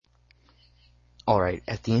Alright,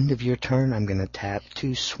 at the end of your turn, I'm gonna tap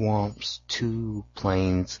 2 swamps, 2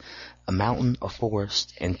 plains, a mountain, a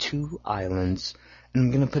forest, and 2 islands, and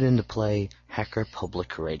I'm gonna put into play Hacker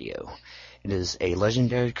Public Radio. It is a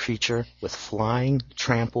legendary creature with flying,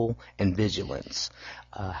 trample, and vigilance.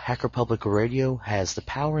 Hacker Public Radio has the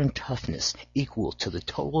power and toughness equal to the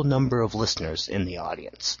total number of listeners in the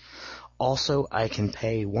audience. Also, I can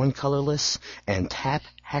pay 1 colorless and tap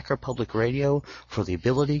Hacker Public Radio for the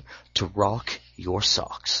ability to rock your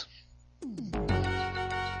socks.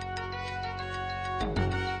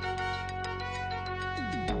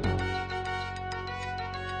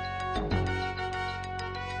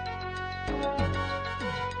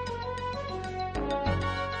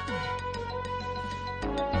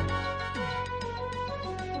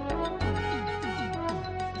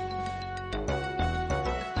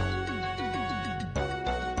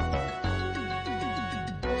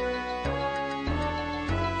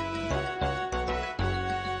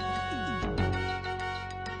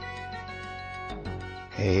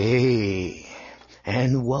 Hey,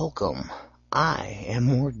 and welcome. I am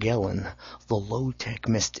Morgellon, the low-tech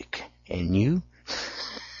mystic, and you?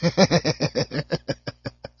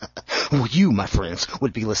 Well, you, my friends,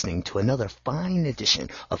 would be listening to another fine edition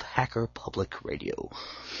of Hacker Public Radio.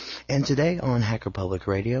 And today on Hacker Public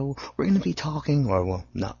Radio, we're going to be talking, or well,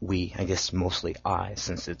 not we, I guess mostly I,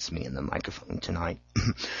 since it's me and the microphone tonight.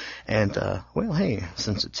 And, well, hey,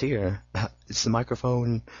 since it's here, it's the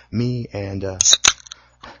microphone, me, and,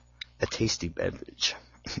 a tasty beverage,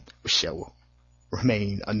 which shall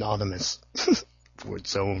remain anonymous for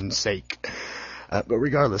its own sake. But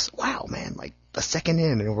regardless, wow, man, like a second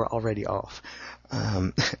in and we're already off.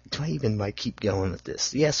 Do I even keep going with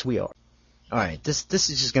this? Yes, we are. Alright, this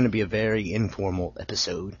is just going to be a very informal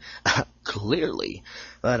episode, clearly.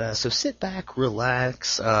 But, so sit back,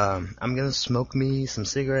 relax, I'm going to smoke me some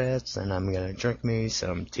cigarettes, and I'm going to drink me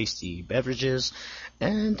some tasty beverages,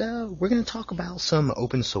 and, we're going to talk about some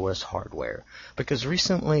open source hardware. Because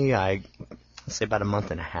recently, let's say about a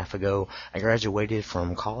month and a half ago, I graduated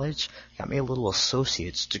from college, got me a little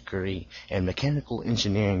associate's degree in mechanical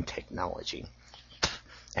engineering technology.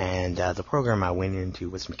 And the program I went into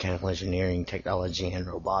was mechanical engineering, technology, and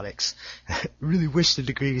robotics. I really wish the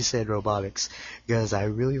degree said robotics, because I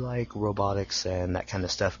really like robotics and that kind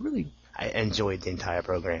of stuff. Really, I enjoyed the entire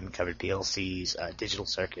program. It covered PLCs, digital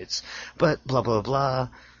circuits, but blah, blah, blah.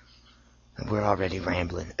 We're already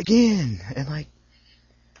rambling again, and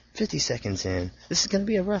 50 seconds in. This is going to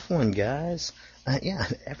be a rough one, guys. Yeah,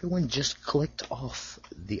 everyone just clicked off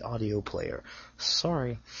the audio player.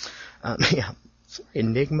 Sorry. Yeah. Sorry,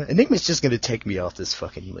 Enigma. Enigma's just gonna take me off this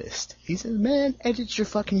fucking list. He says, man, edit your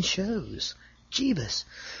fucking shows. Jeebus.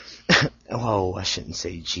 Oh, I shouldn't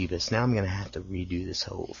say Jeebus. Now I'm gonna have to redo this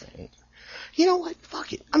whole thing. You know what?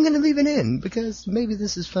 Fuck it. I'm gonna leave it in, because maybe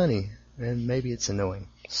this is funny. And maybe it's annoying.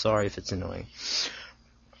 Sorry if it's annoying.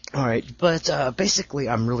 Alright, but basically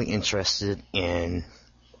I'm really interested in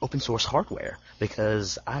open source hardware,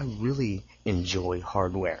 because I really enjoy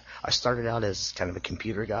hardware. I started out as kind of a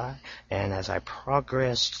computer guy, and as I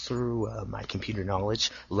progressed through my computer knowledge,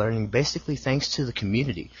 learning basically thanks to the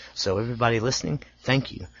community. So everybody listening,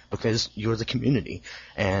 thank you, because you're the community.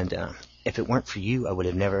 And if it weren't for you, I would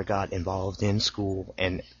have never got involved in school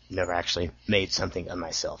and never actually made something of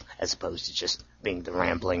myself, as opposed to just being the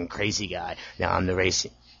rambling crazy guy. Now I'm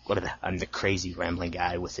the crazy rambling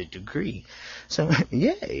guy with a degree. So,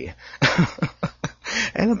 yay.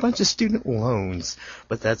 And a bunch of student loans.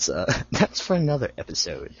 But that's for another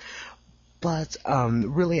episode. But,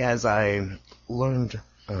 really, as I learned,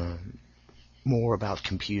 more about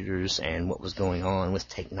computers and what was going on with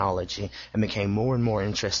technology, and became more and more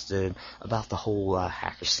interested about the whole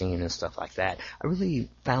hacker scene and stuff like that, I really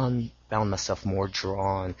found myself more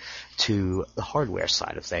drawn to the hardware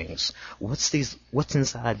side of things. What's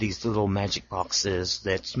inside these little magic boxes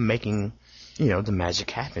that's making, the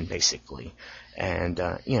magic happen, basically. And,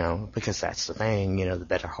 because that's the thing, the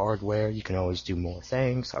better hardware, you can always do more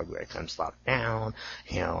things. Hardware comes locked down.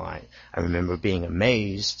 I remember being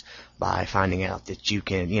amazed by finding out that you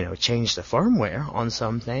can, change the firmware on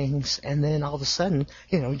some things, and then all of a sudden,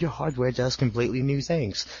 your hardware does completely new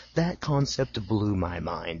things. That concept blew my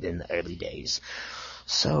mind in the early days.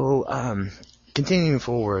 So, continuing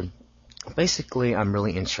forward, basically I'm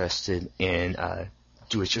really interested in,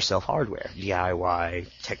 do-it-yourself hardware, DIY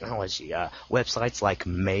technology, websites like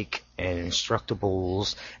Make and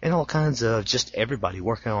Instructables and all kinds of just everybody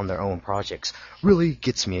working on their own projects really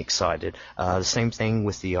gets me excited. The same thing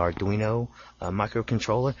with the Arduino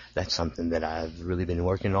microcontroller. That's something that I've really been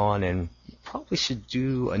working on and probably should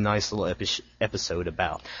do a nice little episode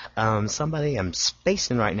about. Somebody I'm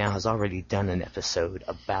spacing right now has already done an episode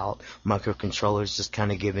about microcontrollers, just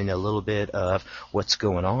kind of giving a little bit of what's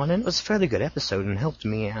going on, and it was a fairly good episode and helped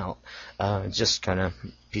me out, just kind of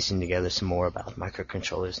piecing together some more about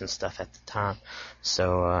microcontrollers and stuff at the time.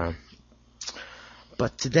 So,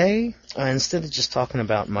 but today, instead of just talking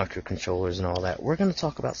about microcontrollers and all that, we're going to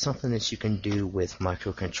talk about something that you can do with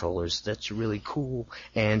microcontrollers that's really cool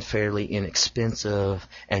and fairly inexpensive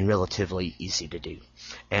and relatively easy to do.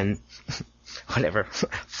 And whatever,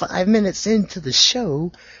 5 minutes into the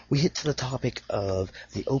show, we hit to the topic of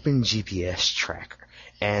the Open GPS Tracker.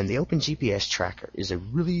 And the Open GPS Tracker is a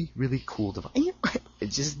really, really cool device.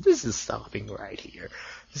 This is stopping right here.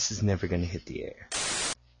 This is never going to hit the air.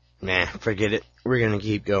 Nah, forget it. We're going to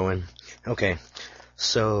keep going. Okay,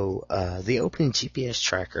 so the Open GPS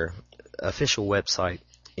Tracker official website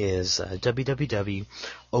is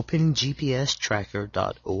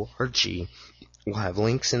www.opengpstracker.org. We'll have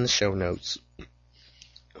links in the show notes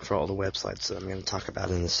for all the websites that I'm going to talk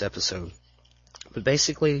about in this episode. But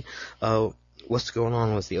basically, what's going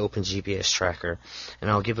on with the Open GPS Tracker,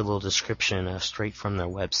 and I'll give a little description straight from their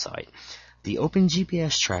website. The Open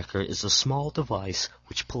GPS Tracker is a small device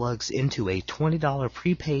which plugs into a $20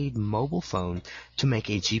 prepaid mobile phone to make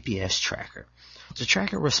a GPS tracker. The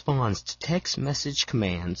tracker responds to text message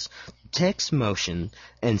commands, text motion,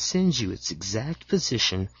 and sends you its exact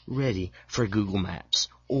position ready for Google Maps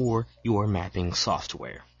or your mapping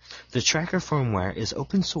software. The tracker firmware is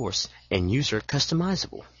open source and user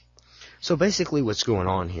customizable. So basically what's going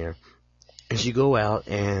on here is you go out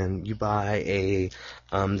and you buy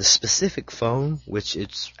the specific phone, which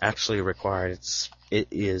it's actually required. It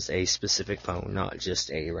is a specific phone, not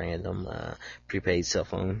just a random prepaid cell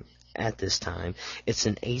phone at this time. It's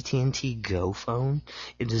an AT&T Go phone.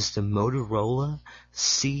 It is the Motorola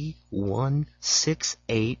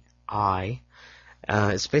C168i.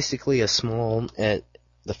 It's basically a small,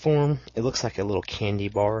 the form, it looks like a little candy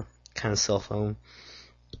bar kind of cell phone.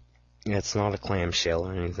 It's not a clamshell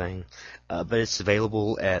or anything, but it's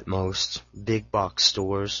available at most big box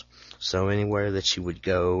stores. So anywhere that you would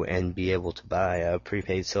go and be able to buy a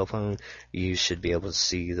prepaid cell phone, you should be able to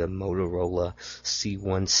see the Motorola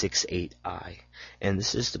C168i. And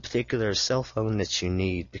this is the particular cell phone that you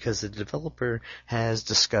need because the developer has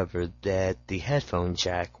discovered that the headphone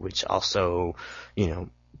jack, which also,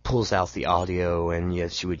 pulls out the audio and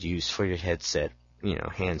yes, you would use for your headset,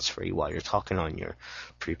 hands-free while you're talking on your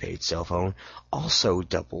prepaid cell phone, also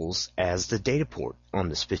doubles as the data port on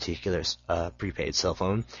this particular prepaid cell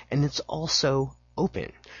phone, and it's also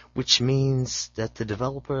open, which means that the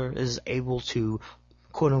developer is able to,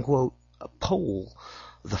 quote-unquote, poll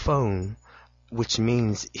the phone, which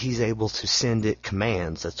means he's able to send it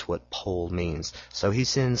commands. That's what poll means. So he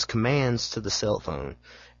sends commands to the cell phone,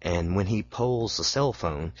 and when he polls the cell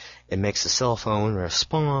phone, it makes the cell phone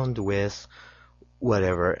respond with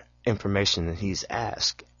whatever information that he's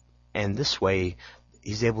asked. And this way,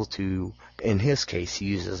 he's able to, in his case, he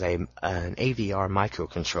uses an AVR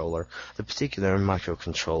microcontroller. The particular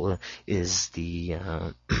microcontroller is the,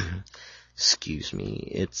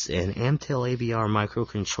 it's an Amtel AVR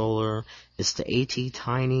microcontroller. It's the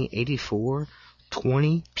AT-Tiny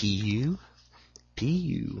 8420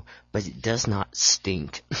 PU, but it does not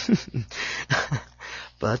stink.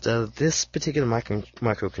 But this particular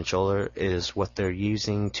microcontroller is what they're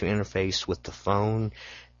using to interface with the phone,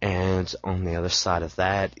 and on the other side of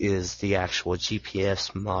that is the actual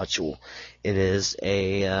GPS module. It is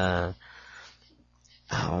a,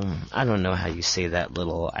 I don't know how you say that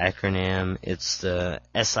little acronym. It's the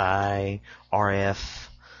SIRF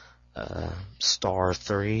star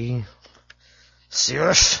 3.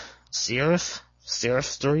 Cirrus Star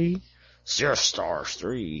 3.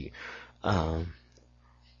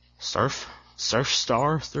 Surf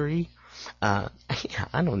Star 3? Yeah,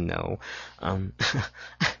 I don't know.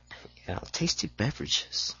 Tasty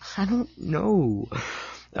beverages. I don't know.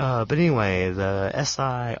 But anyway, the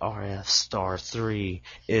SIRF Star 3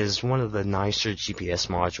 is one of the nicer GPS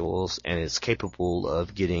modules, and it's capable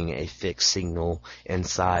of getting a fixed signal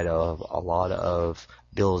inside of a lot of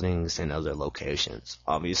buildings and other locations.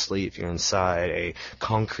 Obviously, if you're inside a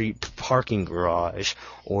concrete parking garage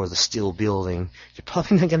or the steel building, you're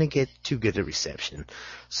probably not going to get too good a reception.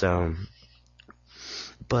 So,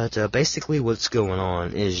 But basically what's going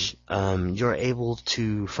on is you're able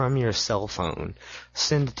to, from your cell phone,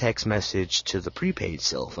 send a text message to the prepaid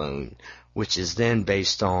cell phone, which is then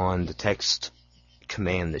based on the text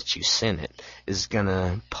command that you sent it, is going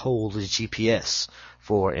to poll the GPS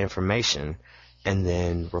for information and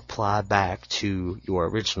then reply back to your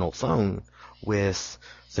original phone with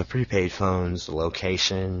the prepaid phone's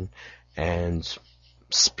location and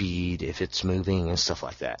speed if it's moving and stuff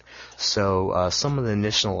like that. So some of the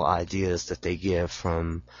initial ideas that they give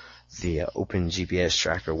from the Open GPS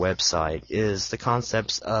Tracker website is the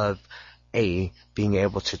concepts of being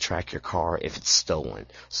able to track your car if it's stolen.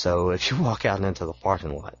 So if you walk out into the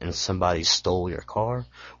parking lot and somebody stole your car,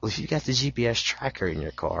 well, if you got the GPS tracker in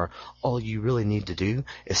your car, all you really need to do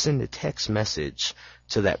is send a text message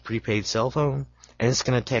to that prepaid cell phone, and it's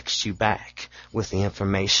going to text you back with the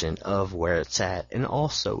information of where it's at and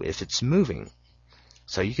also if it's moving.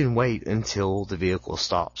 So you can wait until the vehicle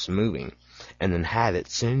stops moving and then have it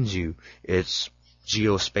send you its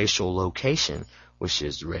geospatial location, which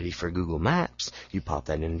is ready for Google Maps. You pop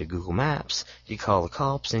that into Google Maps, you call the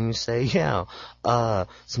cops and you say, yeah,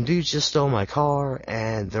 some dudes just stole my car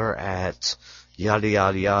and they're at yada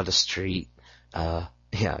yada yada street. Go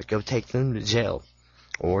take them to jail.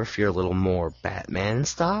 Or if you're a little more Batman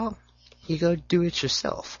style, you go do it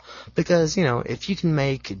yourself. Because, if you can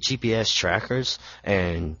make GPS trackers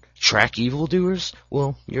and track evildoers,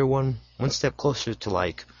 well, you're one step closer to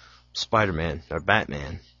like Spider-Man or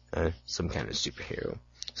Batman. Some kind of superhero.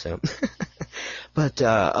 So, but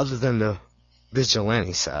other than the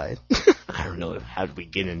vigilante side, I don't know how did we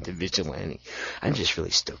get into vigilante. I'm just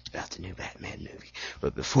really stoked about the new Batman movie.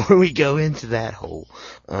 But before we go into that whole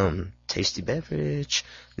tasty beverage,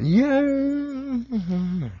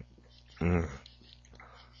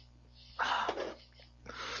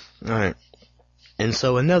 Alright. And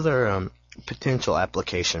so another potential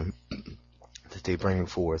application that they bring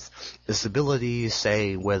forth is the ability,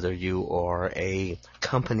 say, whether you are a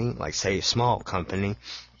company, like say a small company,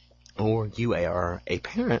 or you are a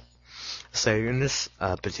parent. So in this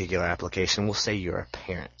particular application, we'll say you're a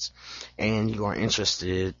parent, and you are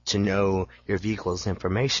interested to know your vehicle's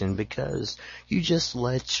information because you just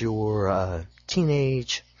let your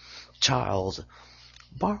teenage child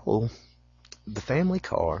borrow the family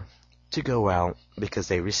car to go out because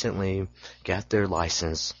they recently got their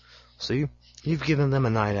license. So you've given them a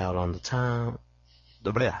night out on the town.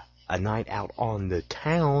 A night out on the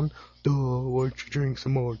town. Why don't you drink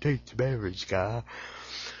some more tasty beverage, guy?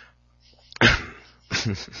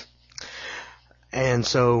 And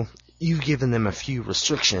so you've given them a few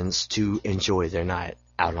restrictions to enjoy their night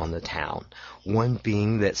out on the town. One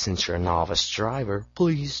being that since you're a novice driver,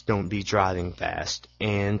 please don't be driving fast.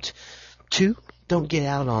 And 2, don't get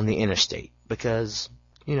out on the interstate because,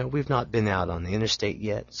 we've not been out on the interstate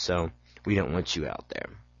yet, so we don't want you out there.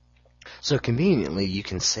 So conveniently, you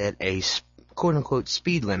can set a quote-unquote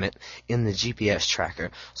speed limit in the GPS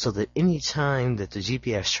tracker so that any time that the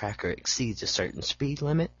GPS tracker exceeds a certain speed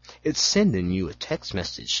limit, it's sending you a text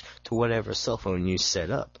message to whatever cell phone you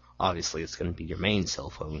set up. Obviously, it's going to be your main cell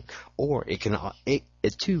phone, or it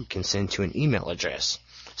too can send to an email address.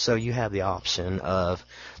 So you have the option of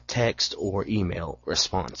text or email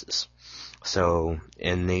responses. So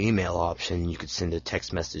in the email option, you could send a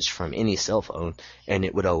text message from any cell phone, and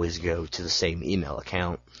it would always go to the same email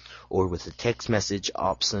account. Or with the text message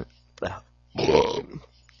option,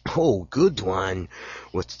 good one.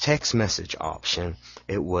 With the text message option,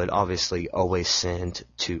 it would obviously always send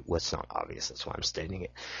to, it's not obvious, that's why I'm stating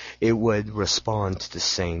it. It would respond to the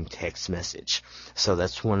same text message. So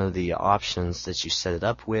that's one of the options that you set it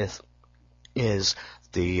up with, is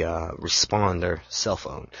the responder cell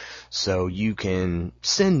phone. So you can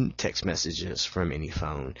send text messages from any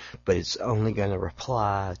phone, but it's only going to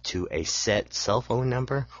reply to a set cell phone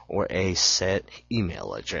number or a set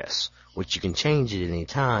email address, which you can change at any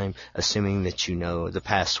time, assuming that you know the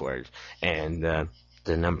password and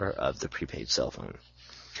the number of the prepaid cell phone.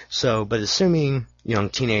 So, but assuming young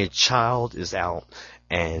teenage child is out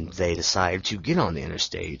and they decide to get on the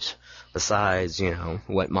interstate, besides,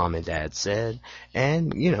 what mom and dad said,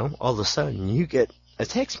 and, all of a sudden you get a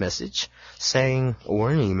text message saying,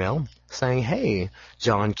 or an email saying, hey,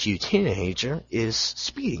 John Q. Teenager is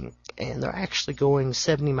speeding, and they're actually going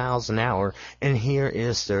 70 miles an hour, and here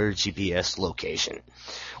is their GPS location,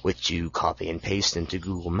 which you copy and paste into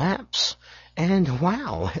Google Maps, and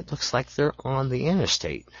wow, it looks like they're on the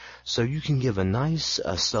interstate. So you can give a nice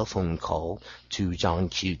cell phone call to John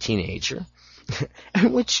Q. Teenager,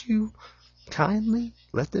 in which you kindly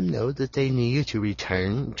let them know that they need to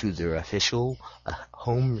return to their official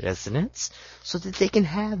home residence so that they can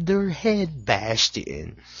have their head bashed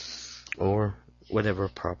in, or whatever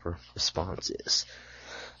proper response is.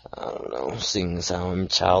 I don't know, seeing as how I'm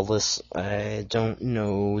childless, I don't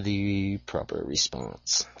know the proper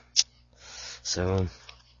response. So,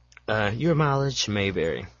 your mileage may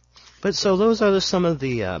vary. But so those are some of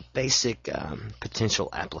the basic potential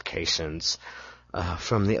applications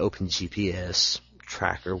from the OpenGPS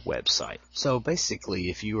tracker website. So basically,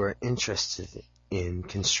 if you are interested in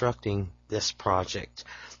constructing this project,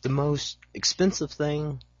 the most expensive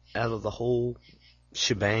thing out of the whole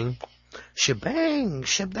shebang,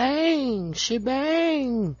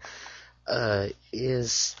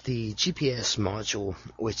 is the GPS module,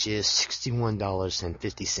 which is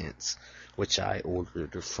 $61.50, which I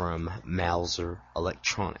ordered from Mauser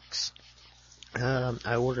Electronics.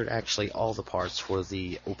 I ordered actually all the parts for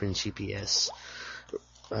the OpenGPS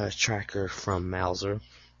tracker from Mauser,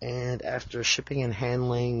 and after shipping and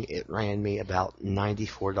handling, it ran me about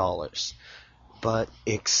 $94. But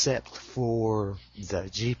except for the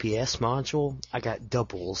GPS module, I got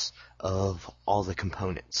doubles of all the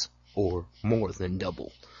components, or more than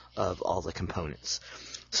double of all the components.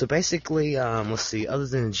 So basically, let's see, other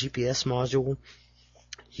than the GPS module,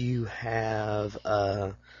 you have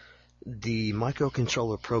the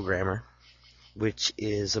microcontroller programmer, which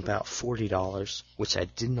is about $40, which I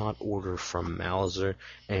did not order from Mauser,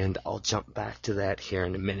 and I'll jump back to that here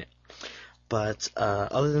in a minute. But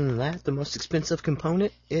other than that, the most expensive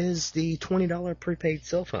component is the $20 prepaid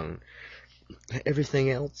cell phone. Everything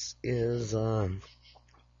else is under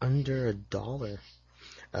 $1,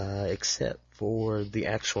 except for the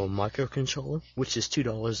actual microcontroller, which is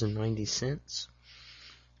 $2.90.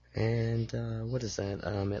 And what is that?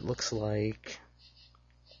 It looks like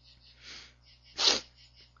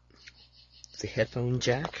the headphone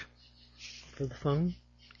jack for the phone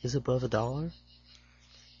is above $1.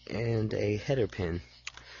 And a header pin.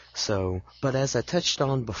 So, but as I touched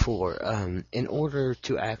on before, in order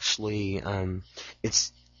to actually,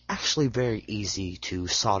 it's actually very easy to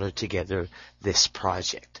solder together this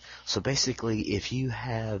project. So basically, if you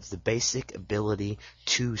have the basic ability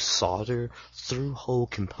to solder through whole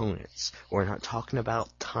components, we're not talking about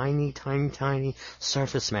tiny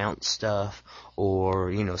surface mount stuff,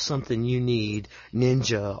 or, something you need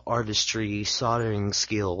ninja artistry soldering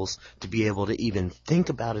skills to be able to even think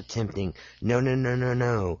about attempting.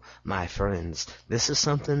 No, my friends. This is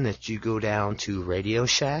something that you go down to Radio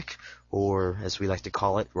Shack, or as we like to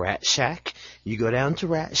call it, Rat Shack. You go down to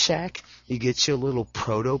Rat Shack, you get your little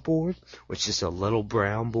proto board, which is a little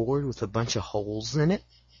brown board with a bunch of holes in it.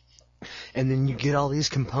 And then you get all these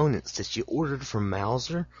components that you ordered from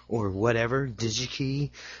Mauser or whatever, DigiKey.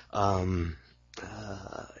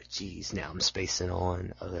 Now I'm spacing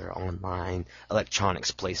on other online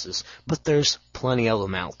electronics places, but there's plenty of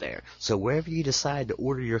them out there. So wherever you decide to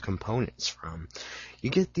order your components from, you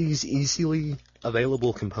get these easily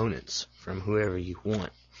available components from whoever you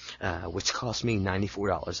want, which cost me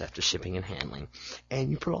 $94 after shipping and handling. And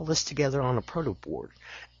you put all this together on a proto board.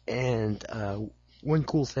 And one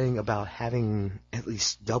cool thing about having at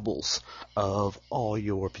least doubles of all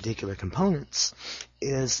your particular components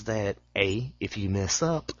is that A, if you mess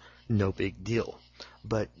up, no big deal.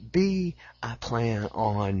 But B, I plan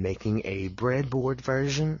on making a breadboard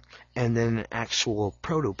version and then an actual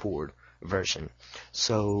proto board version.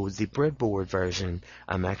 So the breadboard version,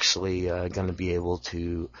 I'm actually going to be able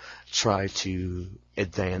to try to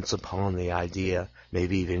advance upon the idea,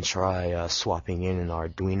 maybe even try swapping in an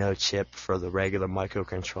Arduino chip for the regular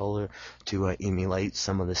microcontroller to emulate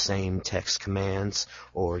some of the same text commands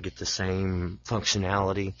or get the same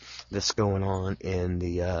functionality that's going on in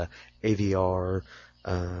the AVR,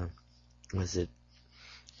 AT?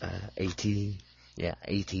 Yeah,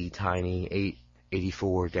 AT Tiny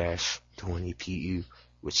 84-20PU,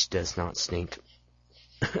 which does not stink.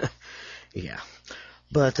 Yeah.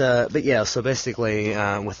 But yeah, so basically,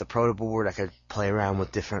 with the proto board, I could play around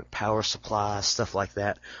with different power supplies, stuff like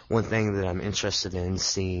that. One thing that I'm interested in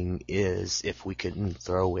seeing is if we could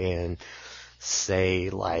throw in, say,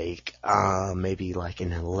 maybe like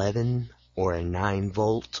an 11 or a 9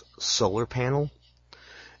 volt solar panel,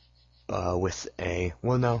 with I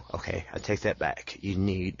take that back. You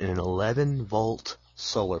need an 11 volt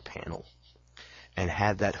solar panel and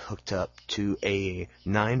have that hooked up to a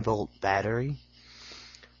 9 volt battery,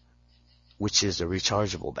 which is a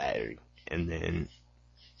rechargeable battery. And then,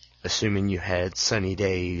 assuming you had sunny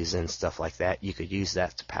days and stuff like that, you could use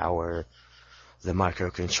that to power the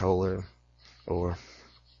microcontroller or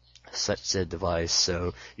such said device,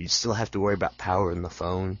 so you'd still have to worry about power in the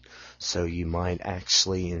phone, so you might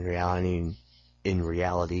actually in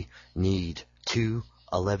reality need two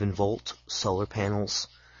 11-volt solar panels.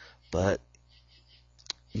 But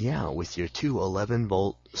yeah, with your two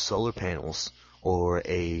 11-volt solar panels or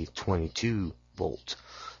a 22-volt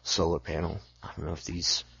solar panel, I don't know if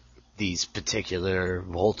these particular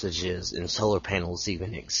voltages in solar panels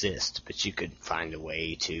even exist, but you could find a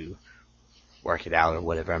way to work it out or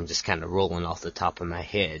whatever. I'm just kind of rolling off the top of my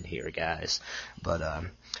head here, guys. But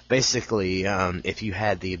basically, if you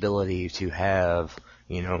had the ability to have,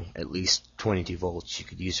 at least 22 volts, you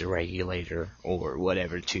could use a regulator or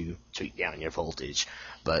whatever to tweak down your voltage.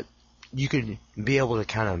 But you could be able to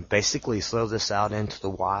kind of basically throw this out into the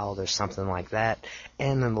wild or something like that.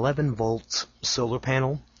 And an 11-volt solar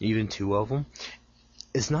panel, even two of them,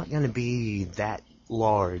 is not going to be that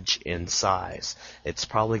large in size. It's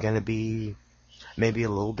probably going to be maybe a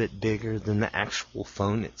little bit bigger than the actual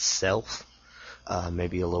phone itself.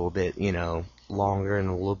 Maybe a little bit, longer and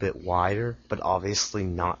a little bit wider, but obviously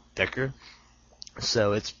not thicker.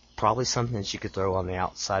 So it's probably something that you could throw on the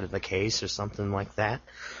outside of the case or something like that.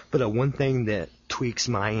 But one thing that tweaks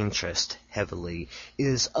my interest heavily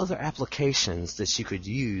is other applications that you could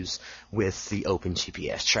use with the Open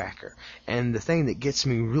GPS tracker. And the thing that gets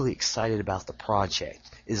me really excited about the project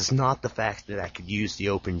is not the fact that I could use the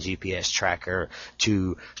Open GPS tracker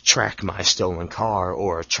to track my stolen car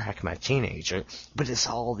or track my teenager, but it's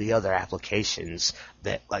all the other applications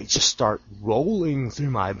that just start rolling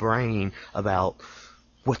through my brain about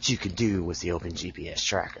what you could do with the Open GPS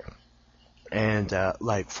tracker. And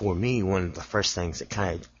for me, one of the first things that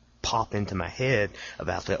kind of pop into my head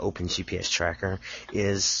about the Open GPS tracker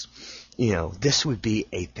is, this would be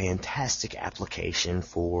a fantastic application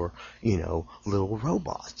for, little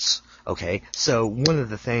robots. Okay, so one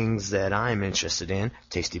of the things that I'm interested in,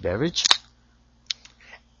 tasty beverage,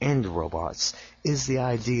 and robots, is the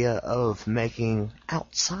idea of making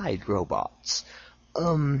outside robots.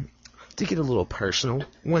 To get a little personal,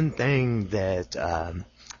 one thing that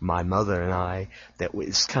my mother and I, that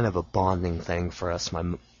was kind of a bonding thing for us,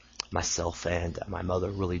 myself and my mother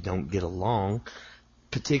really don't get along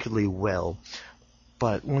particularly well,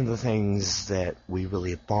 but one of the things that we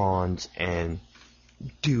really bond and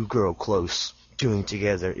do grow close doing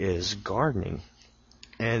together is gardening.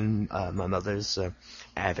 And my mother's an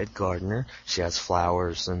avid gardener. She has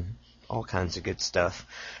flowers and all kinds of good stuff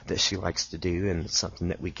that she likes to do, and it's something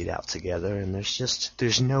that we get out together, and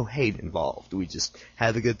there's no hate involved. We just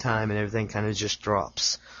have a good time, and everything kind of just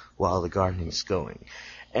drops while the gardening's going.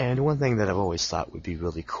 And one thing that I've always thought would be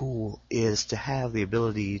really cool is to have the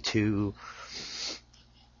ability to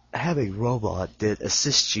have a robot that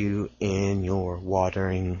assists you in your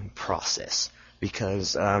watering process.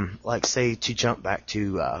 Because, say, to jump back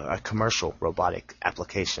to a commercial robotic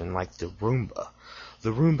application like the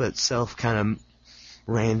Roomba itself kind of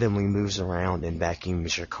randomly moves around and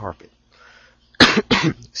vacuums your carpet.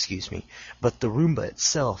 Excuse me. But the Roomba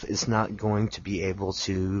itself is not going to be able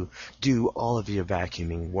to do all of your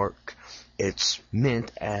vacuuming work. It's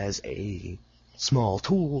meant as a small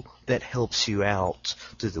tool that helps you out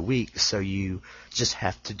through the week, so you just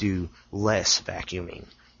have to do less vacuuming.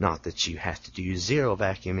 Not that you have to do zero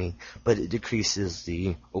vacuuming, but it decreases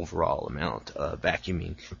the overall amount of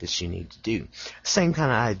vacuuming that you need to do. Same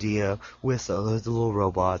kind of idea with the little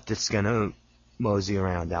robot that's going to mosey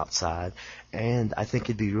around outside. And I think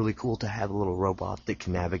it'd be really cool to have a little robot that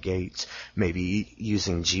can navigate, maybe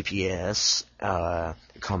using GPS, a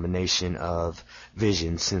combination of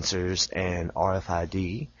vision sensors and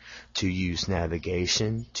RFID to use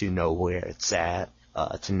navigation, to know where it's at,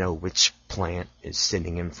 to know which plant is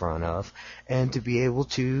sitting in front of, and to be able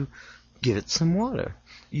to give it some water.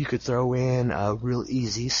 You could throw in real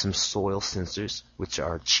easy some soil sensors, which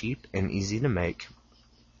are cheap and easy to make,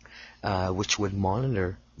 which would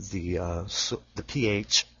monitor the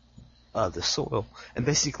pH of the soil and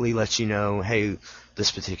basically let you know, hey,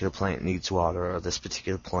 this particular plant needs water, or this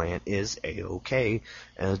particular plant is A-okay,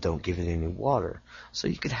 and don't give it any water. So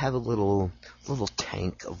you could have a little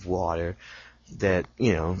tank of water that,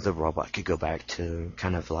 the robot could go back to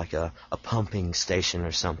kind of like a pumping station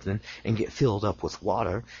or something and get filled up with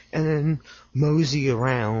water, and then mosey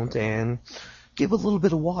around and give a little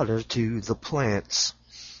bit of water to the plants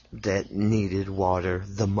that needed water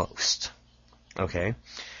the most. Okay?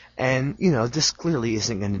 And, this clearly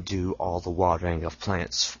isn't going to do all the watering of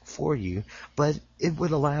plants for you, but it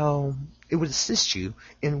would assist you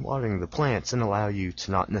in watering the plants and allow you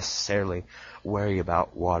to not necessarily worry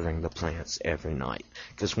about watering the plants every night.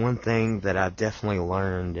 Because one thing that I've definitely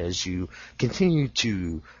learned as you continue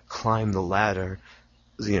to climb the ladder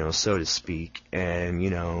so to speak.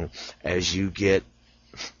 And, as you get,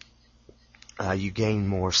 you gain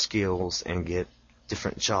more skills and get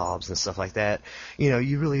different jobs and stuff like that,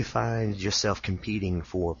 you really find yourself competing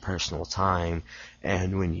for personal time.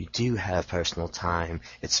 And when you do have personal time,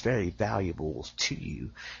 it's very valuable to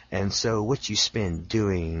you. And so what you spend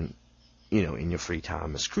doing, in your free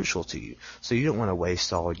time is crucial to you. So you don't want to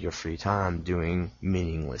waste all your free time doing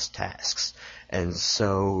meaningless tasks. And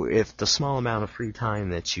so if the small amount of free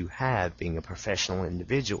time that you have being a professional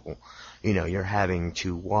individual, you're having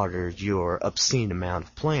to water your obscene amount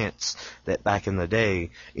of plants that back in the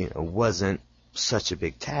day, wasn't such a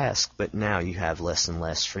big task, but now you have less and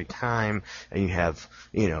less free time, and you have,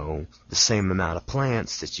 the same amount of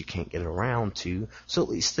plants that you can't get around to. So at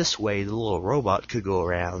least this way, the little robot could go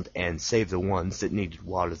around and save the ones that needed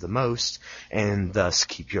water the most, and thus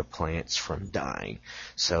keep your plants from dying.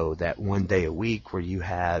 So that one day a week where you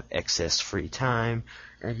have excess free time,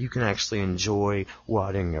 and you can actually enjoy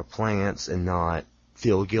watering your plants and not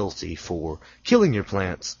feel guilty for killing your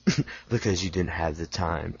plants because you didn't have the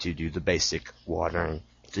time to do the basic watering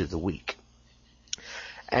through the week.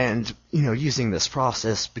 And, using this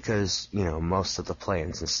process, because, most of the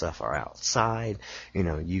plants and stuff are outside,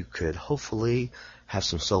 you could hopefully have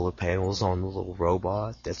some solar panels on the little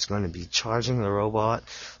robot that's going to be charging the robot.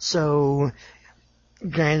 So,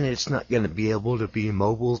 granted, it's not going to be able to be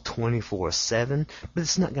mobile 24/7, but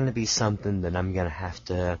it's not going to be something that I'm going to have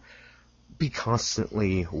to be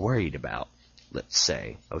constantly worried about, let's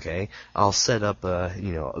say. Okay, I'll set up a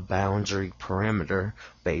boundary parameter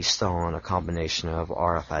based on a combination of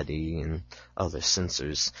RFID and other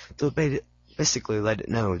sensors to basically let it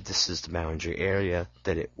know this is the boundary area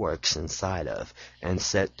that it works inside of, and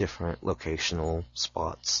set different locational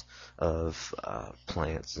spots of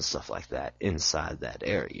plants and stuff like that inside that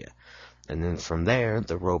area. And then from there,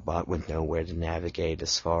 the robot would know where to navigate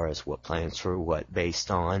as far as what plants were what based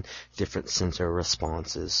on different sensor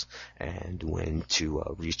responses, and when to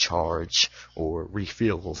recharge or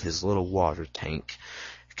refill his little water tank.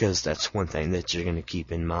 Because that's one thing that you're going to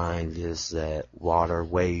keep in mind, is that water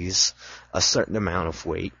weighs a certain amount of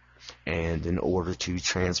weight. And in order to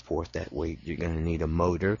transport that weight, you're going to need a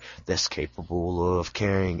motor that's capable of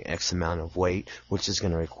carrying X amount of weight, which is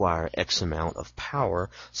going to require X amount of power.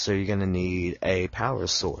 So you're going to need a power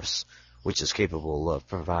source, which is capable of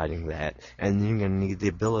providing that. And you're going to need the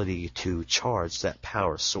ability to charge that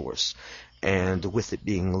power source. And with it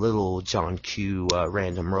being a little John Q.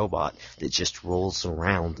 Random robot that just rolls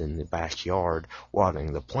around in the backyard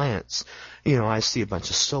watering the plants, I see a bunch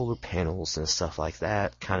of solar panels and stuff like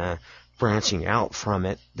that kind of branching out from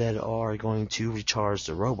it that are going to recharge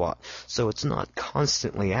the robot. So it's not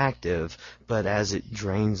constantly active, but as it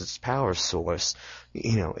drains its power source,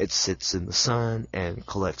 it sits in the sun and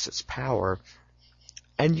collects its power.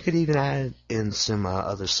 And you could even add in some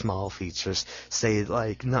other small features, say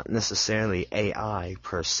like not necessarily AI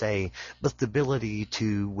per se, but the ability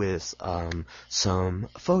to, with some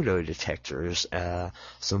photo detectors,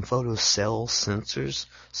 some photo cell sensors,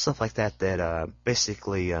 stuff like that, that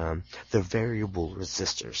basically they're variable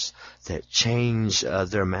resistors that change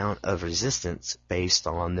their amount of resistance based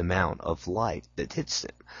on the amount of light that hits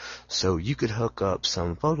them. So you could hook up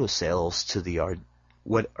some photo cells to the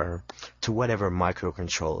whatever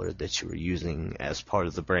microcontroller that you were using as part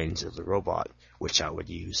of the brains of the robot, which I would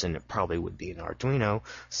use, and it probably would be an Arduino,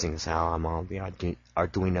 seeing as how I'm on the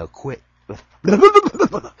Arduino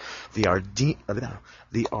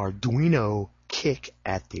the Arduino kick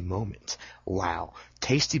at the moment. Wow,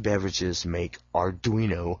 tasty beverages make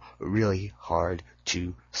Arduino really hard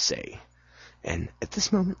to say. And at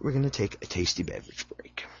this moment, we're going to take a tasty beverage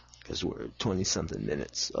break, because we're 20-something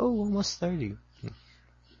minutes. Oh, almost 30.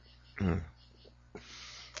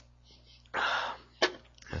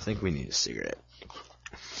 I think we need a cigarette.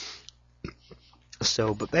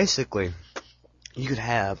 So, but basically, you could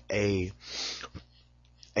have a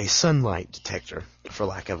sunlight detector, for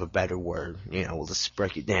lack of a better word. We'll just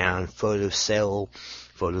break it down: photocell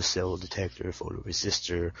detector,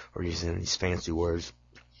 photoresistor, or using these fancy words.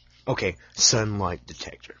 Okay, sunlight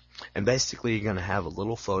detector. And basically, you're going to have a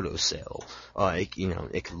little photocell. It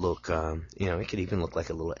could look, it could even look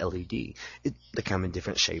like a little LED. They come in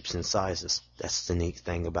different shapes and sizes. That's the neat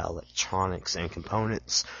thing about electronics and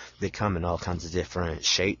components. They come in all kinds of different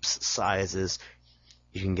shapes, sizes.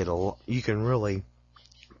 You can really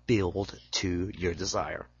build to your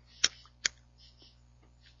desire.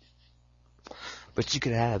 But you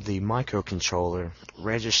could have the microcontroller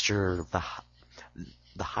register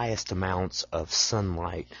the highest amounts of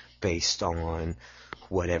sunlight based on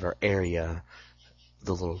whatever area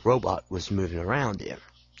the little robot was moving around in.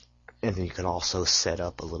 And then you can also set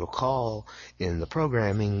up a little call in the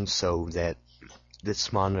programming so that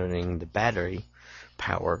it's monitoring the battery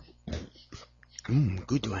power.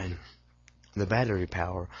 Good one. The battery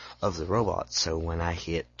power of the robot. So when I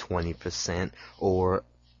hit 20% or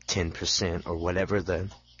 10% or whatever the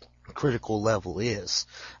critical level is,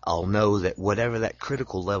 I'll know that whatever that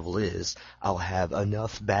critical level is, I'll have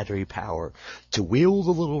enough battery power to wheel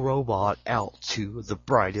the little robot out to the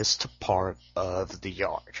brightest part of the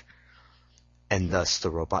yard. And thus the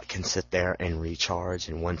robot can sit there and recharge.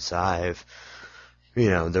 And once the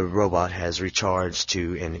robot has recharged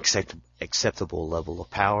to an acceptable level of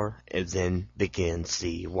power, it then begins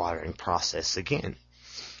the watering process again.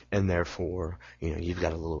 And therefore, you've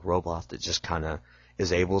got a little robot that just kind of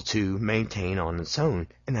is able to maintain on its own.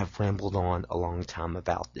 And I've rambled on a long time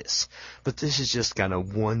about this. But this is just kind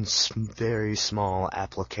of one very small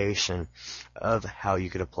application of how you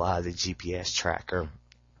could apply the GPS tracker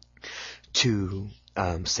to,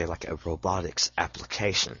 say, like a robotics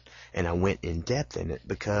application. And I went in depth in it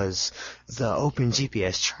because the Open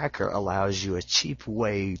GPS tracker allows you a cheap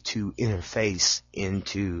way to interface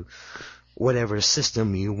into whatever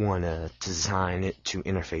system you want to design it to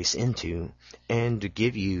interface into, and to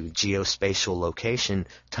give you geospatial location,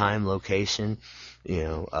 time location,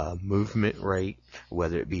 movement rate,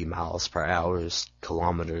 whether it be miles per hour,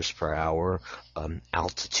 kilometers per hour,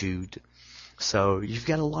 altitude. So you've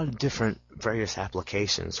got a lot of different various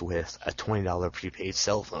applications with a $20 prepaid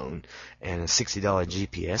cell phone and a $60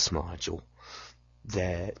 GPS module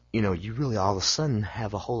that, you really all of a sudden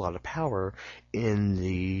have a whole lot of power in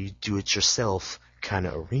the do-it-yourself kind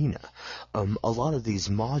of arena. A lot of these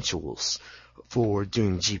modules for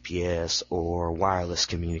doing GPS or wireless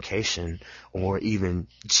communication or even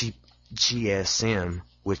GSM,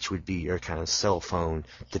 which would be your kind of cell phone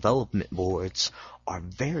development boards, are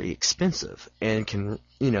very expensive and can,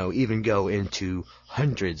 even go into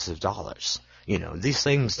hundreds of dollars. These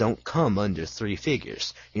things don't come under three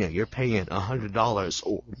figures. You're paying $100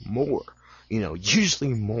 or more,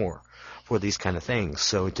 usually more for these kind of things.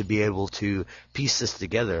 So to be able to piece this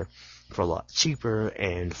together for a lot cheaper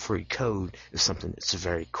and free code is something that's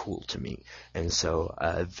very cool to me. And so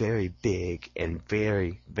a very big and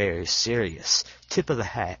very, very serious tip of the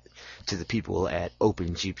hat to the people at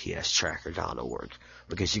OpenGPSTracker.org,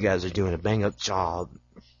 because you guys are doing a bang-up job,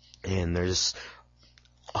 and there's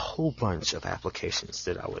a whole bunch of applications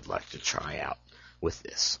that I would like to try out with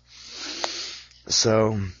this.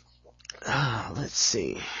 So, let's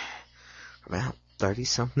see. About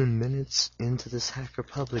 30-something minutes into this Hacker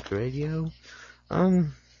Public Radio.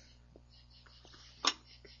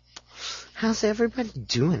 How's everybody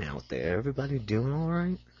doing out there? Everybody doing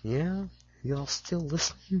alright? Yeah? Y'all still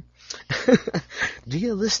listening? Do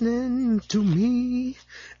you listening to me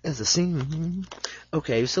as I sing?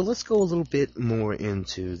 Okay, so let's go a little bit more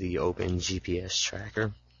into the Open GPS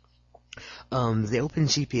Tracker. The Open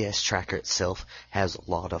GPS Tracker itself has a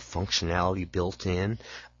lot of functionality built in.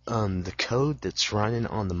 The code that's running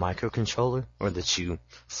on the microcontroller, or that you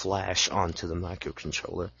flash onto the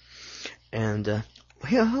microcontroller, and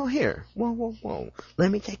whoa, let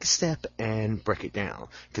me take a step and break it down,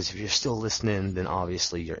 because if you're still listening, then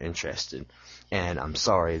obviously you're interested, and I'm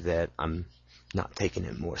sorry that I'm not taking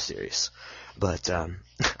it more serious, but,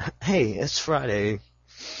 hey, it's Friday,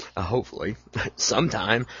 hopefully,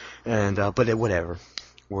 sometime, and, but whatever,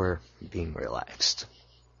 we're being relaxed,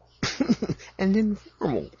 and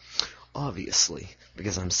informal, obviously,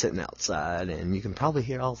 because I'm sitting outside, and you can probably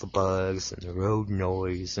hear all the bugs and the road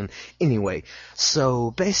noise, and anyway,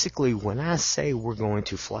 so basically, when I say we're going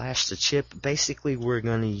to flash the chip, basically we're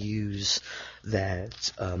going to use that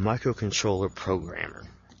microcontroller programmer,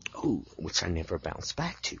 which I never bounce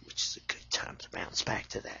back to, which is a good time to bounce back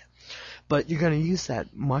to that, but you're going to use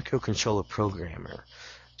that microcontroller programmer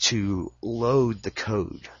to load the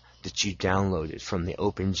code that you downloaded from the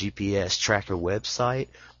Open GPS Tracker website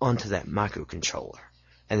onto that microcontroller.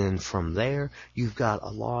 And then from there, you've got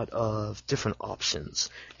a lot of different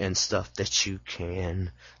options and stuff that you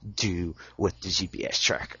can do with the GPS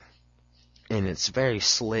tracker. And it's very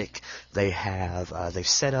slick. They have, they've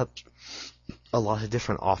set up a lot of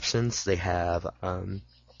different options. They have a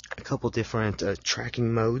couple different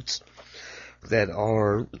tracking modes that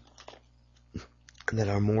are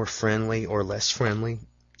more friendly or less friendly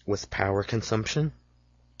with power consumption,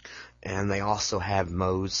 and they also have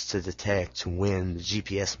modes to detect when the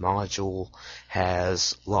GPS module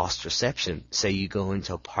has lost reception. Say you go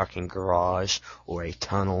into a parking garage or a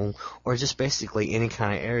tunnel or just basically any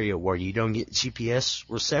kind of area where you don't get GPS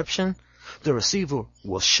reception, the receiver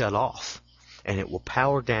will shut off and it will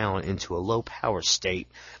power down into a low power state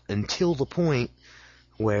until the point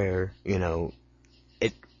where,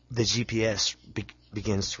 the GPS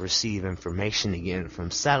begins to receive information again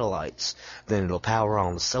from satellites. Then it'll power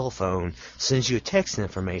on the cell phone, sends you a text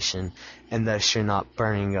information, and thus you're not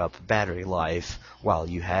burning up battery life while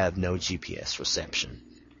you have no GPS reception.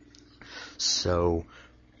 So,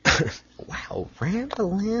 wow,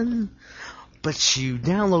 rambling. But you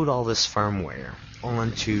download all this firmware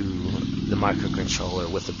onto the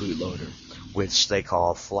microcontroller with a bootloader, which they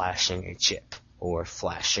call flashing a chip, or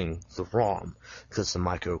flashing the ROM, because the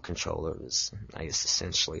microcontroller is, I guess,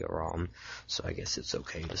 essentially a ROM, so I guess it's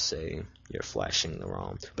okay to say you're flashing the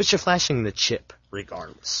ROM. But you're flashing the chip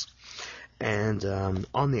regardless. And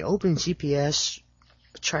on the OpenGPS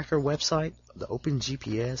tracker website, the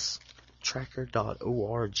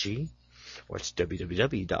OpenGPStracker.org, or it's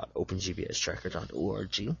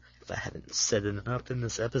www.opengpstracker.org, if I haven't said it enough in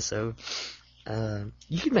this episode.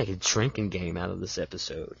 You can make a drinking game out of this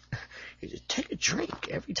episode. You just take a drink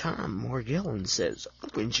every time Morgellon says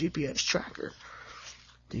Open GPS Tracker.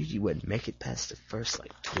 Dude, you wouldn't make it past the first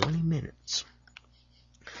 20 minutes.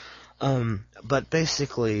 But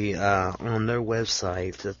basically, on their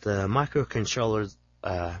website, that the microcontroller,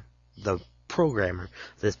 the programmer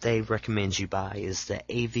that they recommend you buy is the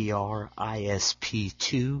AVR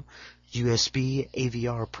ISP2 USB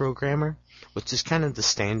AVR programmer, which is kind of the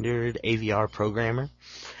standard AVR programmer,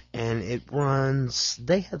 and it runs,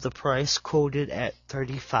 they have the price quoted at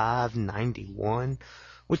 $35.91,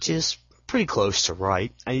 which is pretty close to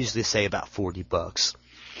right. I usually say about $40.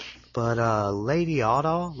 But Lady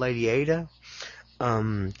Ada,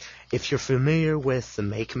 if you're familiar with the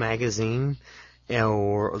Make magazine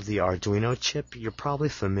or the Arduino chip, you're probably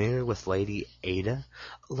familiar with Lady Ada.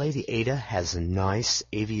 Lady Ada has a nice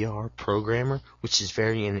AVR programmer, which is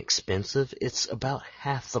very inexpensive. It's about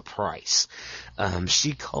half the price.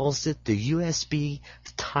 She calls it the USB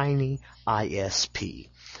Tiny ISP,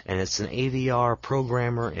 and it's an AVR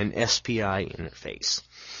programmer and SPI interface.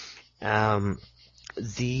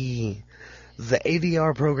 The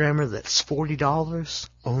AVR programmer that's $40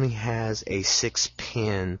 only has a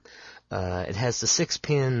 6-pin. It has the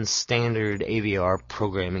 6-pin standard AVR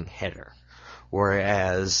programming header,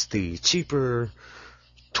 whereas the cheaper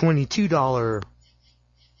 $22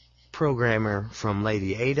 programmer from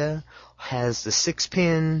Lady Ada has the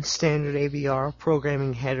 6-pin standard AVR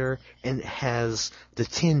programming header, and it has the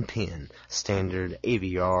 10-pin standard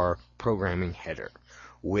AVR programming header.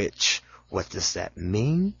 What does that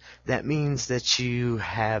mean? That means that you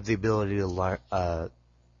have the ability to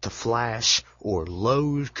flash or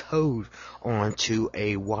load code onto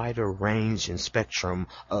a wider range and spectrum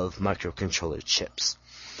of microcontroller chips.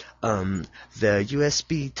 The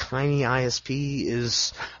USB Tiny ISP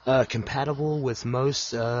is compatible with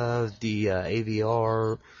most of the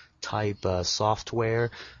AVR type software,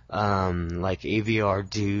 like AVR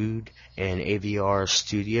Dude and AVR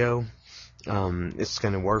Studio. It's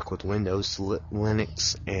going to work with Windows,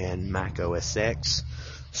 Linux, and Mac OS X.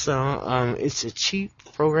 So, it's a cheap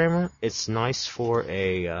programmer. It's nice for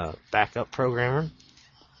a backup programmer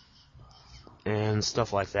and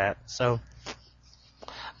stuff like that. So,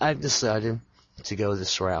 I've decided to go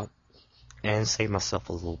this route and save myself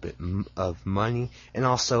a little bit of money, and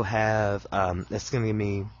also have, that's going to give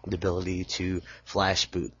me the ability to flash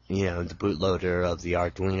boot, the bootloader of the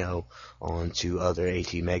Arduino onto other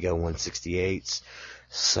ATmega 168s.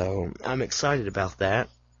 So, I'm excited about that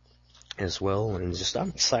as well, and I'm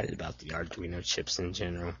excited about the Arduino chips in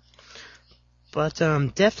general. But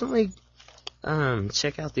definitely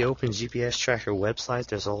check out the OpenGPS Tracker website.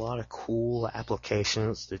 There's a lot of cool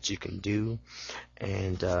applications that you can do,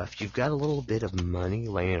 and if you've got a little bit of money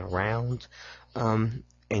laying around, and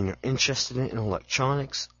you're interested in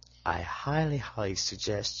electronics, I highly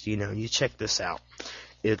suggest you check this out.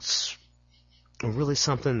 It's really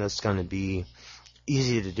something that's going to be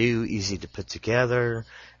easy to do, easy to put together,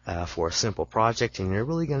 for a simple project, and you're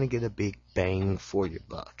really going to get a big bang for your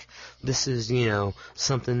buck. This is,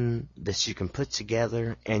 something that you can put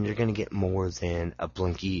together, and you're going to get more than a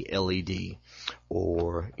blinky LED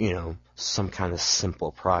or, some kind of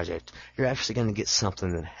simple project. You're actually going to get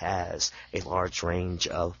something that has a large range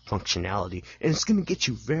of functionality, and it's going to get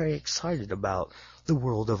you very excited about the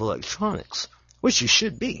world of electronics, which you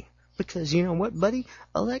should be, because you know what, buddy?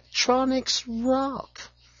 Electronics rock.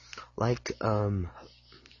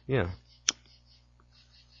 Yeah.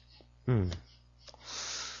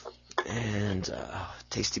 And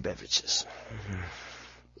tasty beverages.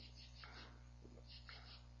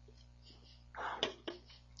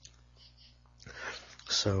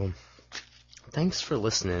 So, thanks for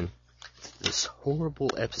listening to this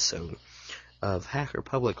horrible episode of Hacker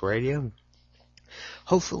Public Radio.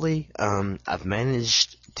 hopefully, I've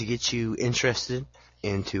managed to get you interested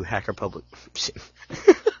into Hacker Public.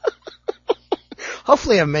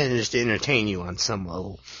 Hopefully, I've managed to entertain you on some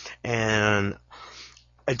level, and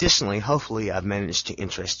additionally, hopefully, I've managed to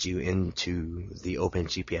interest you into the Open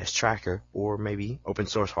GPS tracker, or maybe open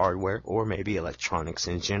source hardware, or maybe electronics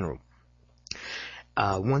in general.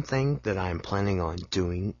 One thing that I'm planning on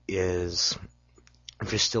doing is,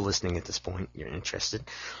 if you're still listening at this point, you're interested.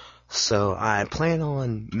 So I plan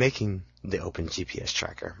on making the Open GPS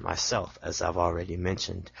tracker myself, as I've already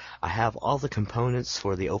mentioned. I have all the components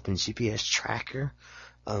for the Open GPS tracker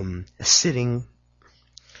sitting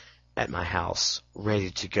at my house,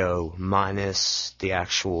 ready to go, minus the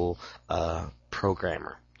actual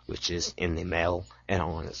programmer, which is in the mail and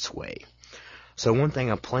on its way. So one thing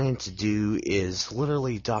I plan to do is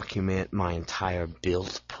literally document my entire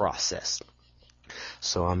build process.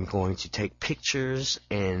 So I'm going to take pictures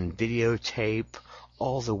and videotape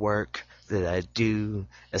all the work that I do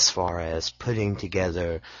as far as putting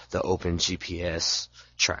together the Open GPS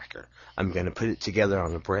tracker. I'm going to put it together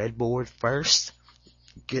on a breadboard first,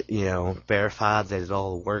 verify that it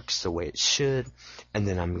all works the way it should, and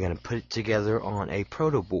then I'm going to put it together on a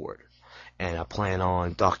proto board. And I plan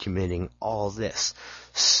on documenting all this.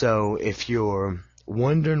 So if you're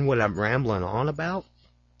wondering what I'm rambling on about,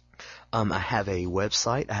 I have a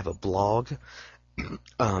website, I have a blog.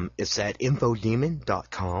 It's at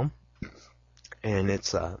infodemon.com, and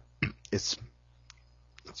it's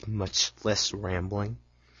much less rambling,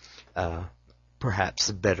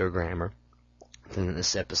 perhaps better grammar than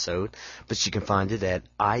this episode, but you can find it at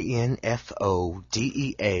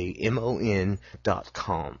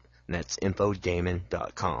infodeamon.com. And that's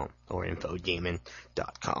infodemon.com or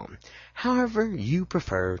infodemon.com. However you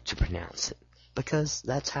prefer to pronounce it, because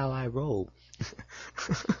that's how I roll.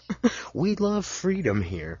 We love freedom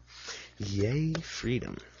here. Yay,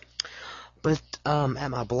 freedom. But at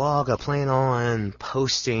my blog, I plan on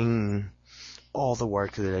posting all the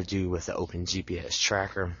work that I do with the Open GPS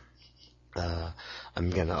tracker. I'm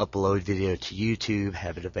going to upload video to YouTube,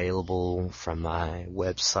 have it available from my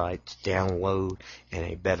website to download in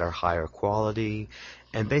a better, higher quality,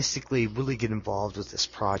 and basically really get involved with this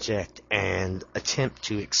project and attempt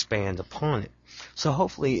to expand upon it. So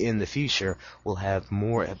hopefully in the future we'll have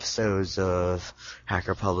more episodes of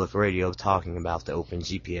Hacker Public Radio talking about the Open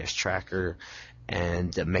GPS tracker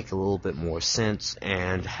and make a little bit more sense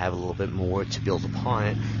and have a little bit more to build upon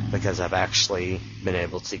it, because I've actually been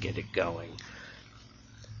able to get it going.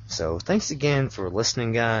 So thanks again for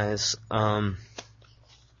listening, guys. I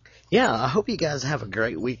hope you guys have a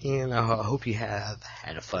great weekend. I hope you have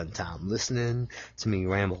had a fun time listening to me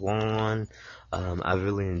ramble on. I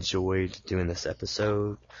really enjoyed doing this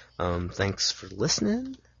episode. Thanks for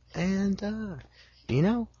listening. And,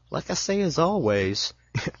 like I say as always,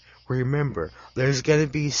 remember, there's going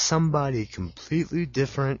to be somebody completely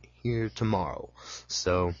different here tomorrow.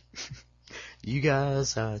 So, you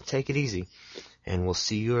guys take it easy, and we'll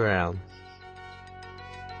see you around.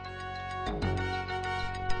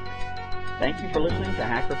 Thank you for listening to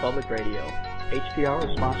Hacker Public Radio. HPR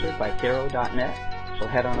is sponsored by Caro.net, so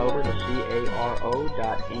head on over to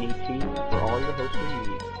caro.net for all your hosting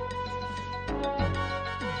needs.